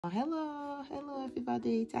Hello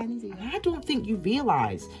everybody, Tiny's here. I don't think you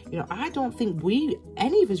realise, I don't think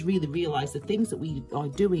any of us really realise the things that we are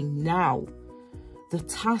doing now, the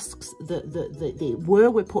tasks, where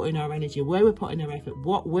we're putting our energy, where we're putting our effort,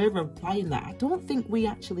 what we're applying that. I don't think we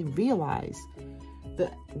actually realise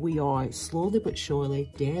that we are slowly but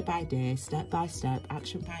surely, day by day, step by step,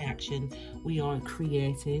 action by action, we are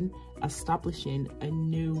creating, establishing a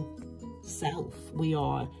new self. We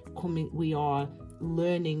are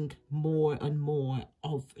learning more and more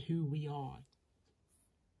of who we are.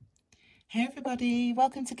 Hey everybody,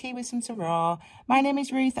 welcome to Key Wisdom Tarot. My name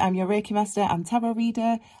is Ruth, I'm your Reiki Master and Tarot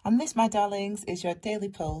Reader, and this, my darlings, is your daily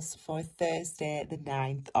pulse for Thursday the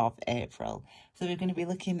 9th of April. So we're going to be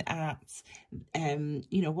looking at,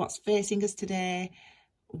 what's facing us today,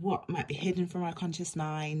 what might be hidden from our conscious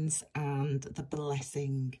minds, and the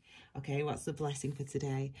blessing. Okay, what's the blessing for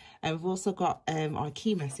today? We've also got our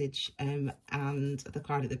key message and the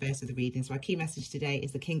card at the base of the reading. So our key message today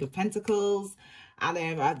is the King of Pentacles. And,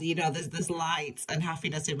 there's light and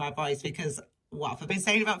happiness in my voice because what have I been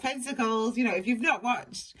saying about Pentacles? If you've not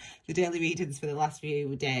watched the daily readings for the last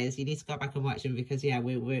few days, you need to go back and watch them because, yeah,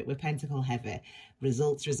 we're Pentacle heavy.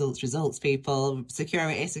 Results, people.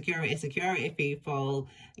 Security, people.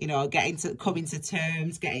 Coming to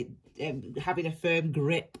terms, having a firm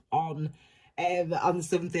grip on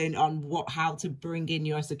something, on how to bring in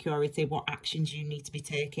your security, what actions you need to be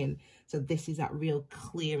taking. So this is that real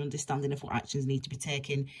clear understanding of what actions need to be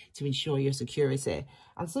taken to ensure your security.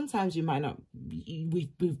 And sometimes you might not,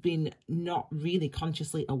 we've been not really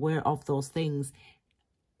consciously aware of those things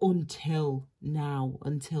until now,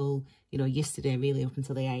 yesterday, really, up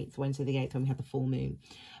until the 8th, Wednesday the 8th, when we had the full moon.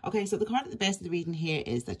 Okay, so the card at the base of the reading here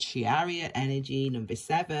is the Chariot energy, number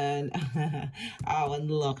 7. Oh, and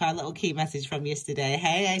look, our little key message from yesterday.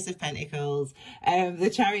 Hey, Ace of Pentacles.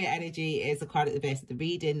 The Chariot energy is the card at the base of the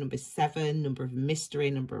reading, number 7, number of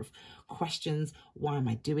mystery, number of questions. Why am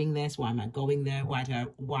I doing this? Why am I going there? Why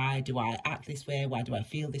do I act this way? Why do I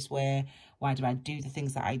feel this way? Why do I do the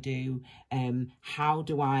things that I do? How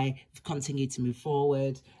do I continue to move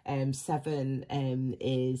forward? 7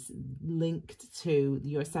 is linked to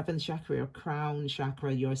your 7th chakra, your crown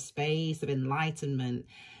chakra, your space of enlightenment,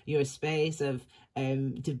 your space of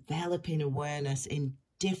developing awareness in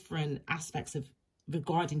different aspects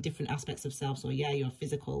regarding different aspects of self. So yeah, your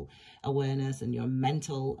physical awareness and your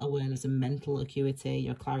mental awareness and mental acuity,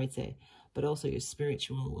 your clarity, but also your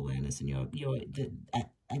spiritual awareness and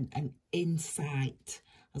an insight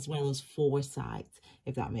as well as foresight,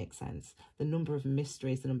 if that makes sense. The number of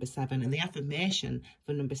mysteries, the number 7, and the affirmation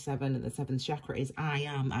for number 7 and the 7th chakra is I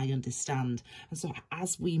am, I understand. And so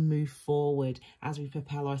as we move forward, as we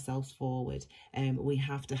propel ourselves forward, we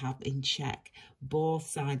have to have in check both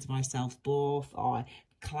sides of ourselves, both our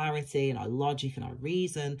clarity and our logic and our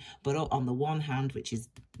reason, but on the one hand, which is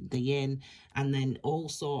the yin, and then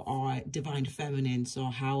also our divine feminine, so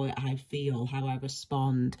how I feel, how I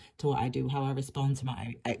respond to what I do, how I respond to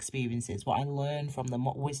my experiences, what I learn from them,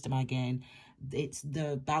 what wisdom I gain. It's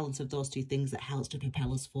the balance of those two things that helps to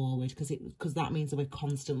propel us forward, because that means that we're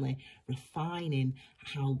constantly refining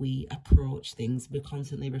how we approach things. We're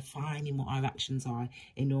constantly refining what our actions are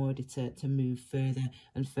in order to move further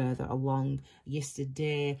and further along.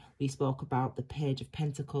 Yesterday we spoke about the Page of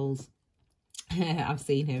Pentacles. I've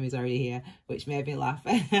seen him, he's already here, which made me laugh.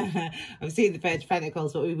 I've seen the Page of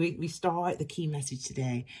Pentacles, but we start the key message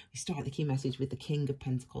today. We start the key message with the King of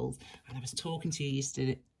Pentacles. And I was talking to you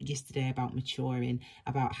yesterday about maturing,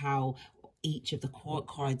 about how each of the court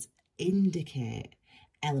cards indicate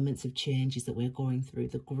elements of changes that we're going through,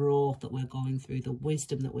 the growth that we're going through, the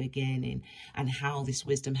wisdom that we're gaining, and how this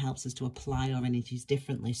wisdom helps us to apply our energies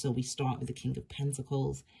differently. So we start with the King of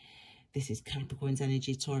Pentacles. This is Capricorn's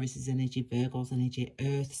energy, Taurus's energy, Virgo's energy,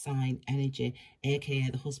 Earth sign energy, aka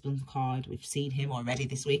the husband card. We've seen him already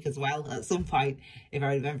this week as well at some point, if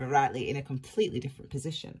I remember rightly, in a completely different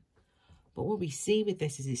position. But what we see with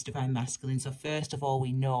this is it's divine masculine. So first of all,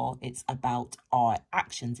 we know it's about our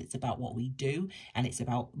actions. It's about what we do, and it's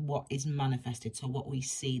about what is manifested. So what we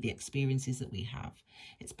see, the experiences that we have.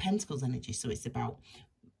 It's Pentacles energy, so it's about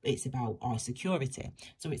our security.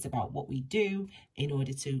 So it's about what we do in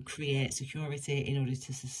order to create security, in order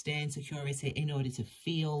to sustain security, in order to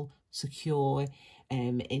feel secure,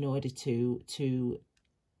 in order to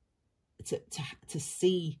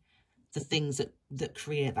see the things that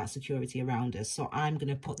create that security around us. So I'm going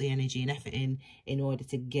to put the energy and effort in order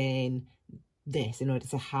to gain this, in order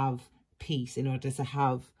to have peace, in order to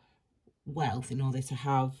have wealth, in order to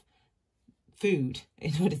have food,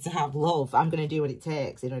 in order to have love. I'm going to do what it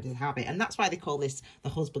takes in order to have it. And that's why they call this the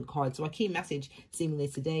husband card. So our key message seemingly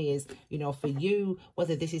today is, you know, for you,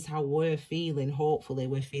 whether this is how we're feeling, hopefully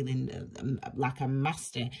we're feeling like a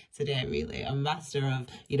master today, really, a master of,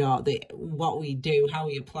 you know, what we do, how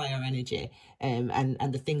we apply our energy, and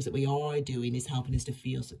the things that we are doing is helping us to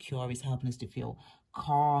feel secure, is helping us to feel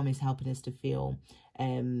calm, is helping us to feel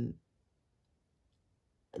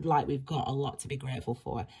like we've got a lot to be grateful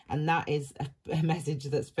for. And that is a message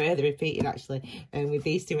that's further repeated actually with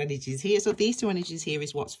these two energies here. So these two energies here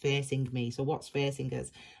is what's facing me, so what's facing us.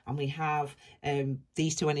 And we have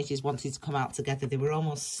these two energies wanted to come out together. They were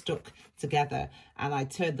almost stuck together, and I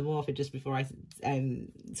turned them over just before I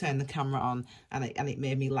turned the camera on, and it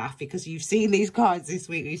made me laugh, because you've seen these cards this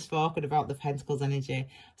week. We've spoken about the Pentacles energy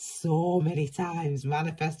so many times.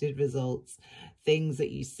 Manifested results, things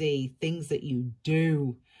that you see, things that you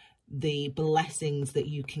do, the blessings that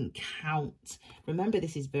you can count. Remember,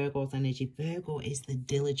 this is Virgo's energy. Virgo is the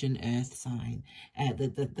diligent earth sign.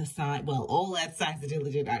 The sign, well, all earth signs are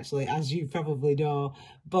diligent actually, as you probably know,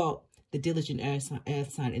 but the diligent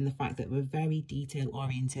earth sign in the fact that we're very detail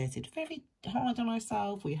orientated, very hard on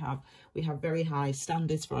ourselves. We have very high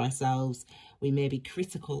standards for ourselves. We may be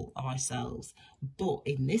critical of ourselves, but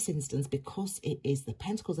in this instance, because it is the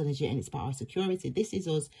Pentacles energy and it's about our security, this is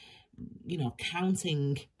us, you know,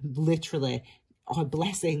 counting literally our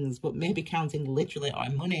blessings, but maybe counting literally our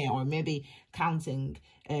money, or maybe counting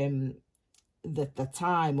the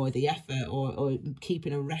time or the effort, or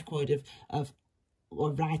keeping a record of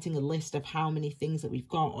or writing a list of how many things that we've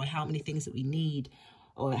got, or how many things that we need,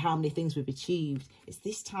 or how many things we've achieved. It's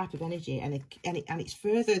this type of energy, and it's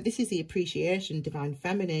further. This is the appreciation, divine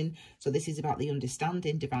feminine. So this is about the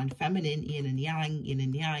understanding, divine feminine, yin and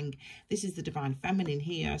yang. This is the divine feminine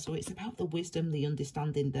here. So it's about the wisdom, the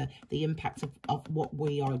understanding, the impact of what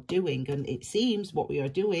we are doing. And it seems what we are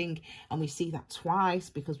doing, and we see that twice,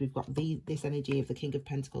 because we've got this energy of the King of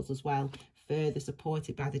Pentacles as well, further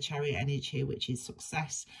supported by the Chariot energy, which is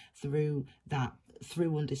success through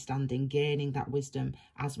understanding, gaining that wisdom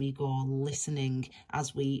as we go, listening,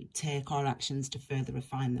 as we take our actions to further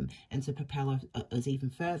refine them and to propel us even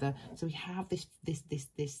further. So we have this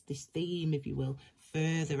theme, if you will,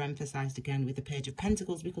 further emphasized again with the Page of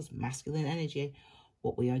Pentacles, because masculine energy,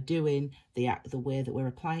 what we are doing, the way that we're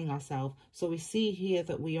applying ourselves. So we see here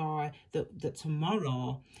that we are, that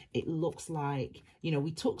tomorrow, it looks like, you know,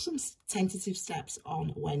 we took some tentative steps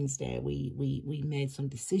on Wednesday. We made some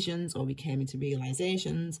decisions, or we came into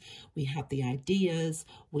realizations. We had the ideas.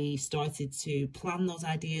 We started to plan those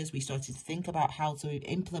ideas. We started to think about how to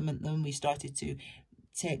implement them. We started to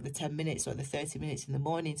take the 10 minutes or the 30 minutes in the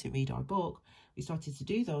morning to read our book. We started to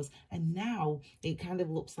do those, and now it kind of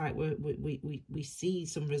looks like we see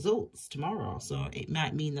some results tomorrow. So it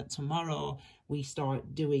might mean that tomorrow we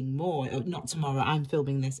start doing more. Not tomorrow, I'm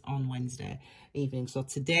filming this on Wednesday evening, so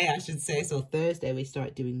today I should say, so Thursday we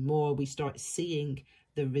start doing more. We start seeing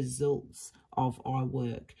the results of our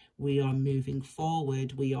work. We are moving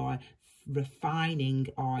forward. We are refining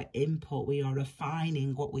our input. We are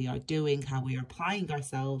refining what we are doing, how we are applying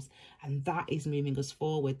ourselves, and that is moving us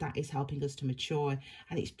forward. That is helping us to mature.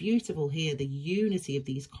 And it's beautiful here, the unity of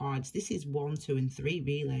these cards. This is 1, 2 and 3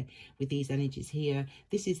 really, with these energies here.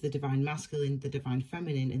 This is the divine masculine, the divine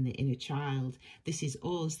feminine, and the inner child. This is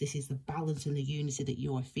us. This is the balance and the unity that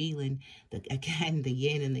you are feeling. That again, the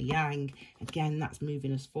yin and the yang, again, that's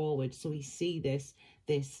moving us forward. So we see this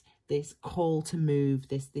call to move,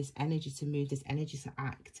 this energy to move, this energy to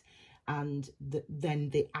act, and then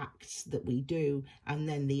the acts that we do, and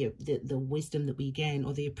then the wisdom that we gain,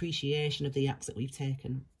 or the appreciation of the acts that we've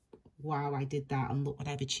taken. Wow, I did that, and look what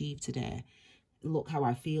I've achieved today. Look how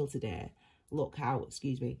I feel today. Look how,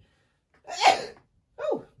 excuse me.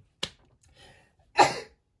 Oh,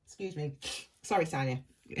 excuse me. Sorry, Sanya.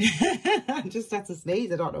 I just had to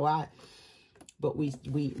sneeze. I don't know why. But we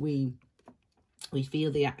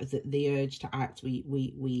feel the urge to act.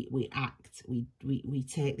 We act. We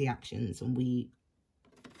take the actions, and we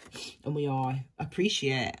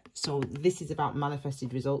appreciate. So this is about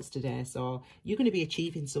manifested results today. So you're going to be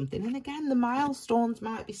achieving something, and again, the milestones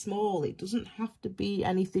might be small. It doesn't have to be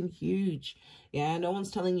anything huge. Yeah, no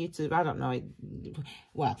one's telling you to, I don't know,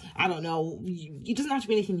 well, I don't know, it doesn't have to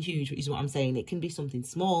be anything huge, is what I'm saying. It can be something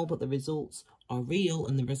small, but the results are real,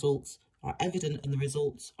 and the results are evident, and the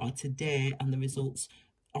results are today, and the results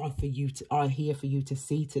are here for you to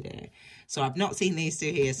see today. So I've not seen these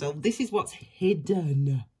two here. So this is what's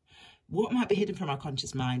hidden. What might be hidden from our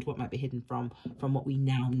conscious mind? What might be hidden from what we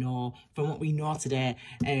now know, from what we know today?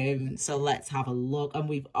 So let's have a look.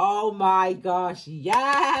 And oh my gosh,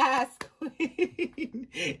 yes,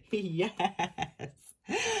 Yes.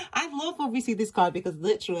 I love when we see this card because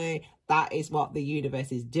literally that is what the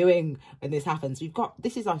universe is doing when this happens. We've got,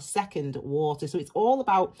 this is our second water. So it's all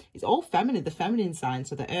about, it's all feminine, the feminine signs.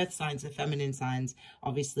 So the earth signs are feminine signs,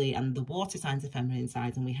 obviously, and the water signs are feminine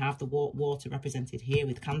signs. And we have the water represented here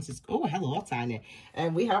with Cancer's. Oh, hello, Tiny.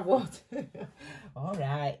 And we have water. All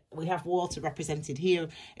right. We have water represented here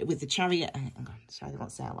with the Chariot. Hang on, sorry, I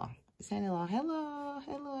won't say hello. Say hello.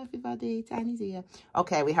 Hello everybody, Tiny's here.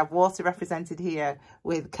 Okay, we have water represented here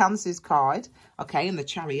with Cancer's card, okay, and the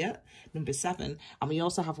Chariot, number 7, and we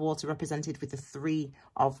also have water represented with the 3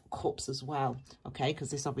 of Cups as well, okay, because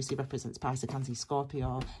this obviously represents Pisces, Cancer,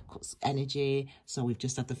 Scorpio, energy. So we've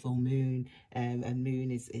just had the full moon, and moon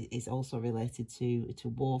is also related to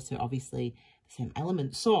water, obviously the same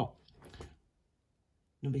element. So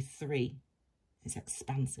number 3 is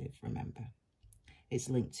expansive, remember. It's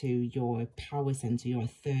linked to your power center, your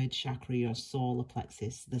 3rd chakra, your solar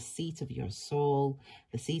plexus, the seat of your soul,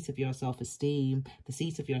 the seat of your self-esteem, the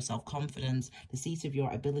seat of your self-confidence, the seat of your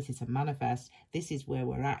ability to manifest. This is where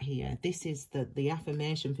we're at here. This is the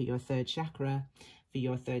affirmation for your 3rd chakra. For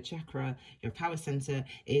your 3rd chakra, your power center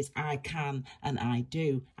is I can and I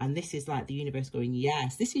do. And this is like the universe going,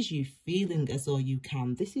 yes, this is you feeling as though you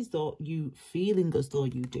can. This is you feeling as though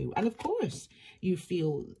you do. And of course, you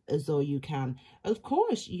feel as though you can. Of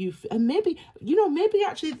course, and maybe, you know, maybe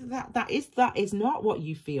actually that is not what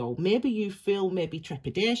you feel. Maybe you feel maybe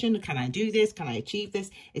trepidation. Can I do this? Can I achieve this?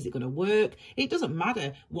 Is it going to work? It doesn't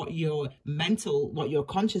matter what your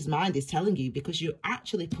conscious mind is telling you, because you're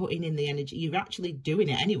actually putting in the energy. You're actually doing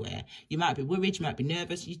it anyway. You might be worried, you might be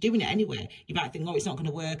nervous, you're doing it anyway. You might think, oh, it's not going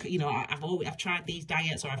to work. You know, I've tried these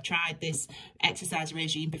diets, or I've tried this exercise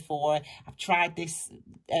regime before. I've tried this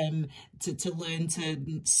to learn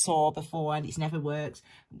to soar before, and it's never worked.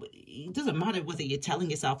 It doesn't matter whether you're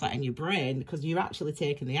telling yourself that in your brain, because you're actually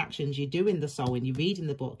taking the actions. You're doing the sewing, you're reading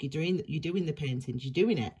the book, you're doing the paintings, you're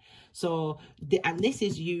doing it. So, and this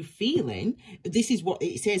is you feeling. This is what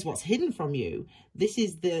it says. What's hidden from you. This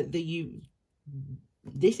is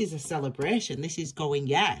this is a celebration. This is going,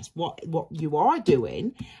 yes, what you are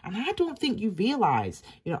doing. And I don't think you realize,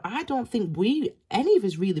 you know, I don't think any of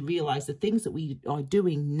us really realize the things that we are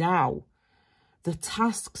doing now, the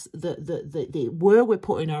tasks, where we're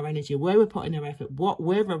putting our energy, where we're putting our effort, where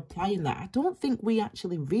we're applying that. I don't think we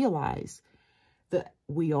actually realize that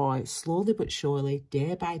we are slowly but surely,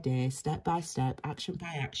 day by day, step by step, action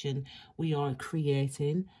by action, we are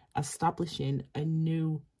creating, establishing a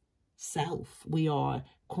new self. We are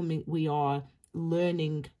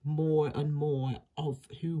learning more and more of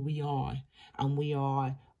who we are, and we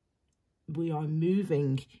are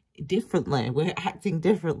moving differently, we're acting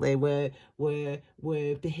differently, we're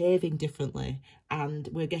behaving differently, and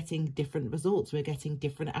we're getting different results, we're getting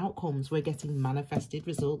different outcomes, we're getting manifested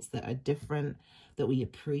results that are different, that we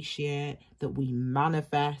appreciate, that we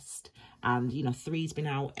manifest. And you know, 3's been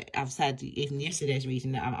out. I've said even yesterday's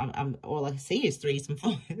reading that I'm all I see is 3s and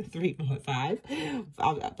 4, 3, 4, 5.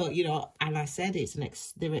 But you know, and I said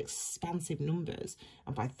they're expansive numbers,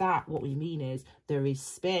 and by that what we mean is there is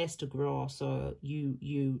space to grow. So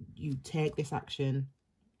you take this action,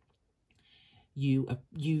 you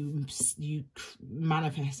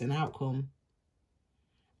manifest an outcome,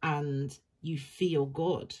 and you feel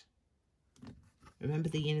good. Remember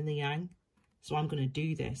the yin and the yang. So I'm going to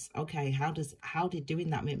do this. Okay, how did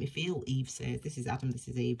doing that make me feel? Eve says, this is Adam, this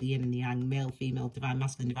is Eve, the yin and the yang, male, female, divine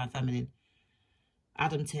masculine, divine feminine.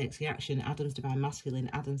 Adam takes the action. Adam's divine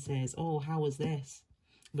masculine. Adam says, oh, how was this?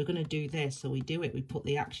 We're going to do this. So we do it. We put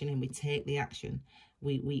the action in. We take the action.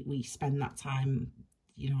 We spend that time,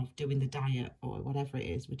 you know, doing the diet or whatever it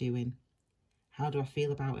is we're doing. How do I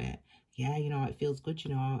feel about it? Yeah, you know, it feels good,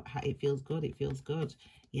 you know, it feels good, it feels good.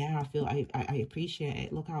 Yeah, I appreciate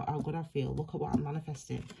it. Look how good I feel. Look at what I'm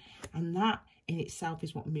manifesting. And that in itself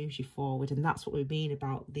is what moves you forward. And that's what we mean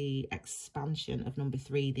about the expansion of number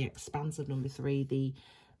 3, the expanse of number 3,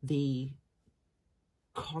 the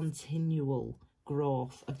continual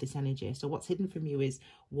growth of this energy. So what's hidden from you is,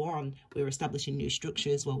 1, we're establishing new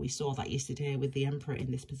structures. Well, we saw that yesterday with the Emperor in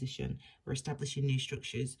this position. We're establishing new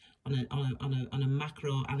structures on a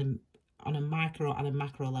macro and on a micro and a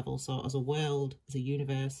macro level. So as a world, as a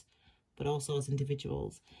universe, but also as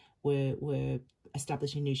individuals, we're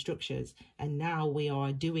establishing new structures. And now we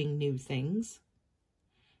are doing new things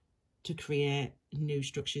to create new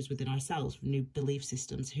structures within ourselves, new belief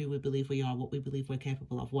systems, who we believe we are, what we believe we're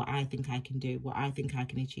capable of, what I think I can do, what I think I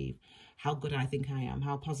can achieve, how good I think I am,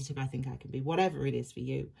 how positive I think I can be, whatever it is for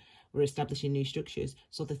you. We're establishing new structures.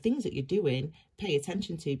 So the things that you're doing, pay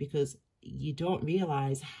attention to, because you don't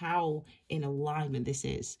realize how in alignment this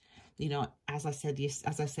is. You know, as I said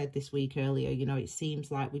this week earlier, you know, it seems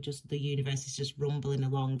like the universe is just rumbling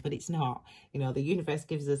along, but it's not. You know, the universe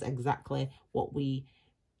gives us exactly what we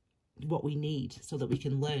need so that we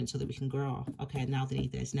can learn, so that we can grow. Okay, now they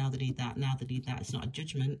need this, now they need that, now they need that. It's not a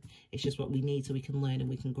judgment, it's just what we need so we can learn and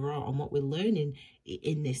we can grow. And what we're learning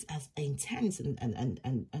in this as intense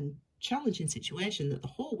and challenging situation that the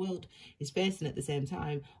whole world is facing at the same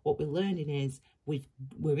time, what we're learning is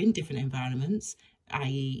we're in different environments,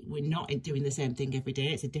 i.e. we're not doing the same thing every day.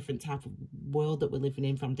 It's a different type of world that we're living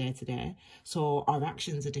in from day to day. So our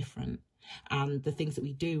actions are different, and the things that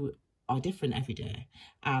we do are different every day,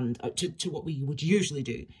 and to what we would usually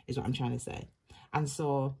do is what I'm trying to say. And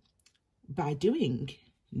so by doing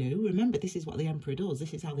new, remember, this is what the Emperor does.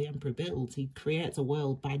 This is how the Emperor builds. He creates a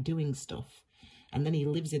world by doing stuff. And then he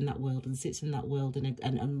lives in that world and sits in that world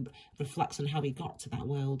and reflects on how he got to that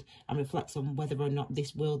world, and reflects on whether or not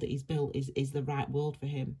this world that he's built is the right world for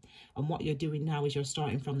him. And what you're doing now is you're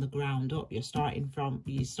starting from the ground up. You're starting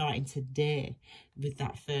today with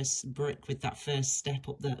that first brick, with that first step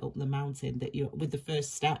up the mountain, with the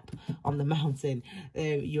first step on the mountain.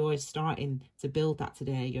 You're starting to build that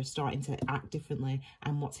today. You're starting to act differently.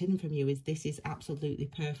 And what's hidden from you is this is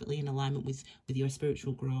absolutely perfectly in alignment with your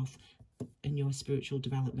spiritual growth and your spiritual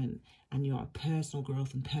development, and your personal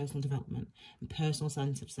growth and personal development and personal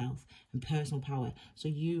sense of self and personal power. So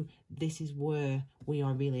this is where we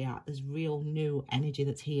are really at. There's real new energy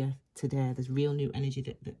that's here today. There's real new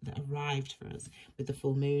energy that arrived for us with the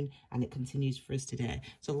full moon, and it continues for us today.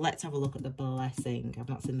 So let's have a look at the blessing. I've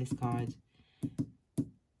not seen this card.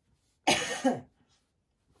 Okay,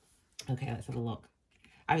 let's have a look.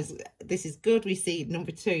 This is good. We see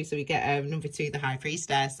number 2, so we get number 2, the High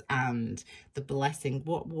Priestess, and the blessing.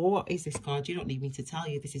 What is this card? You don't need me to tell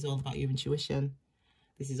you. This is all about your intuition.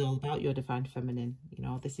 This is all about your divine feminine. You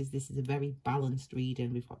know, this is a very balanced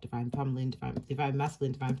reading. We've got divine feminine, divine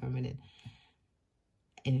masculine, divine feminine,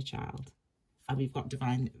 inner child, and we've got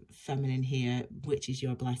divine feminine here, which is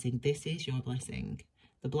your blessing. This is your blessing.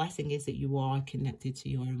 The blessing is that you are connected to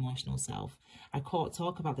your emotional self. I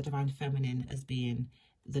talk about the divine feminine as being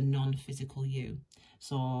the non-physical you.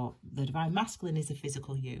 So the divine masculine is a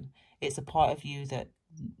physical you. It's a part of you that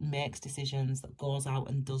makes decisions, that goes out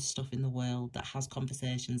and does stuff in the world, that has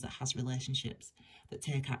conversations, that has relationships, that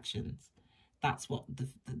take actions. That's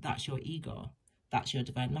that's your ego. That's your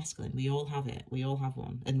divine masculine. We all have it. We all have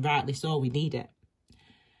one, and rightly so. We need it.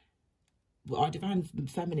 Our divine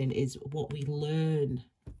feminine is what we learn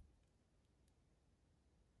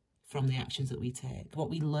from the actions that we take, what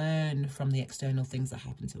we learn from the external things that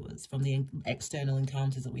happen to us, from the external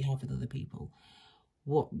encounters that we have with other people,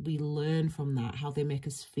 what we learn from that, how they make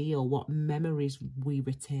us feel, what memories we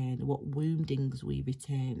retain, what woundings we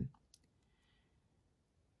retain,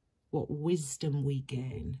 what wisdom we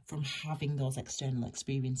gain from having those external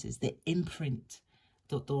experiences, the imprint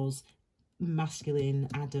that those masculine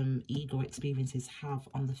Adam ego experiences have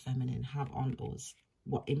on the feminine, have on us,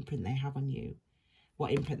 what imprint they have on you,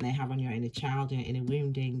 what imprint they have on your inner child, your inner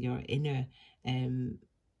wounding, your inner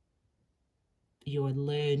your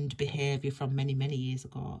learned behavior from many years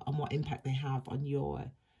ago, and what impact they have on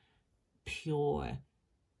your pure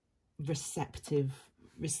receptacle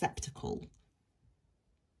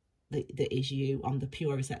that is you, on the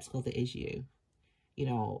pure receptacle that is you. You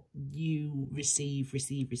know, you receive,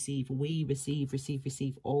 we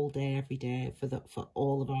receive all day, every day, for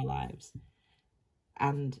all of our lives.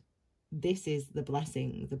 And this is the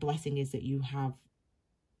blessing. The blessing is that you have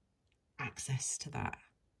access to that.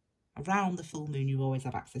 Around the full moon, you always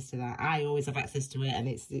have access to that. I always have access to it,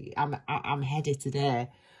 and I'm headed today.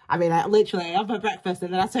 I mean, I literally had my breakfast,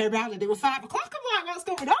 and then I turned around and it was 5 o'clock. I'm like, what's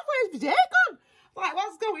going on? Where's the day gone? I'm like,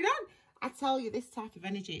 what's going on? I tell you, this type of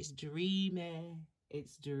energy, it's dreamy.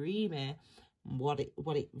 It's dreamy. What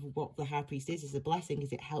the High Priest is a blessing.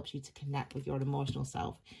 Is it helps you to connect with your emotional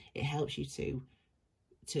self. It helps you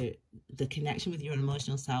to the connection with your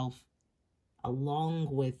emotional self, along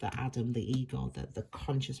with the Adam, the ego, the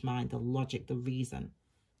conscious mind, the logic, the reason,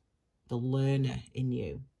 the learner in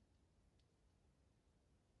you.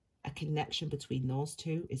 A connection between those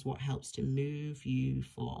two is what helps to move you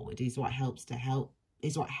forward, is what helps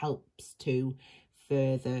to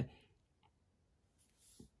further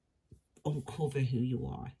uncover who you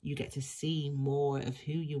are. You get to see more of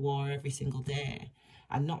who you are every single day,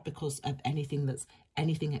 and not because of anything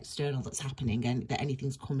external that's happening, and that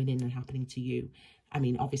anything's coming in and happening to you. I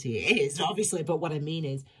mean, obviously it is, obviously, but what I mean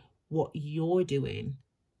is what you're doing,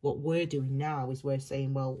 what we're doing now is we're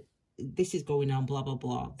saying, well, this is going on, blah, blah,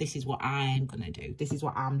 blah. This is what I'm going to do. This is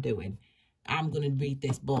what I'm doing. I'm going to read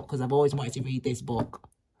this book because I've always wanted to read this book.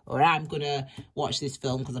 Or I'm going to watch this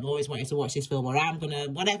film because I've always wanted to watch this film. Or I'm going to,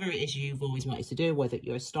 whatever it is you've always wanted to do, whether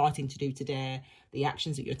you're starting to do today, the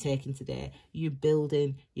actions that you're taking today, you're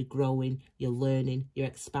building, you're growing, you're learning, you're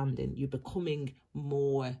expanding, you're becoming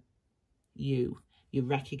more you. You're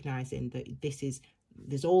recognising that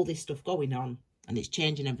there's all this stuff going on and it's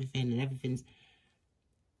changing everything and everything's,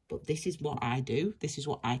 but this is what I do. This is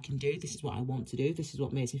what I can do. This is what I want to do. This is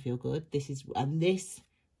what makes me feel good.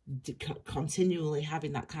 Continually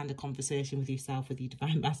having that kind of conversation with yourself, with your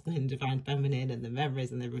divine masculine, divine feminine, and the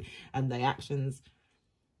memories and the actions.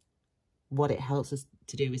 What it helps us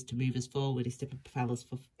to do is to move us forward, is to propel us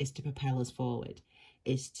forward,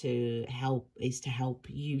 is to help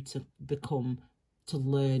you to become, to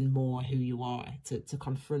learn more who you are, to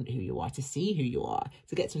confront who you are, to see who you are,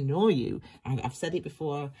 to get to know you. I've said it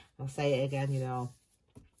before, I'll say it again, you know,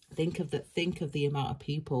 think of the amount of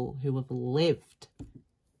people who have lived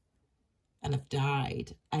and have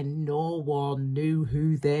died and no one knew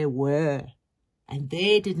who they were, and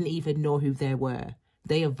they didn't even know who they were.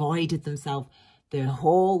 They avoided themselves their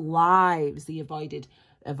whole lives. They avoided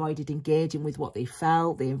engaging with what they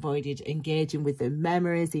felt. They avoided engaging with their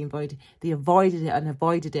memories. They avoided it and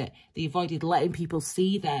avoided it. They avoided letting people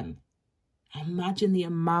see them. Imagine the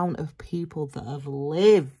amount of people that have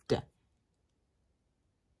lived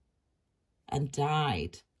and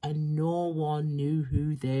died and no one knew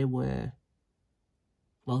who they were.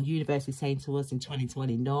 Well, universe is saying to us in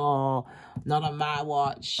 2020, no, not on my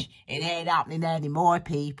watch. It ain't happening anymore,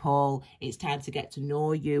 people. It's time to get to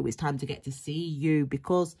know you. It's time to get to see you,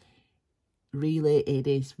 because really, it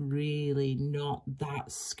is really not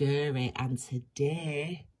that scary. And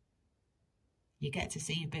today, you get to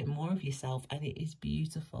see a bit more of yourself, and it is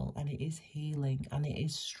beautiful, and it is healing, and it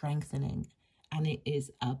is strengthening, and it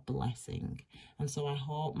is a blessing. And so I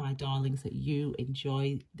hope, my darlings, that you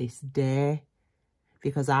enjoy this day,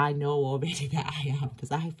 because I know already that I am, because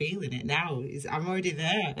I'm feeling it now. I'm already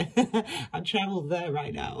there. I've travelled there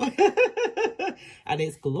right now. And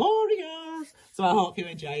it's glorious. So I hope you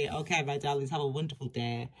enjoy it. Okay, my darlings, have a wonderful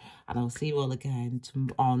day. And I'll see you all again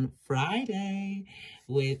on Friday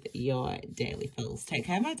with your daily fills. Take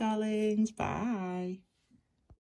care, my darlings. Bye.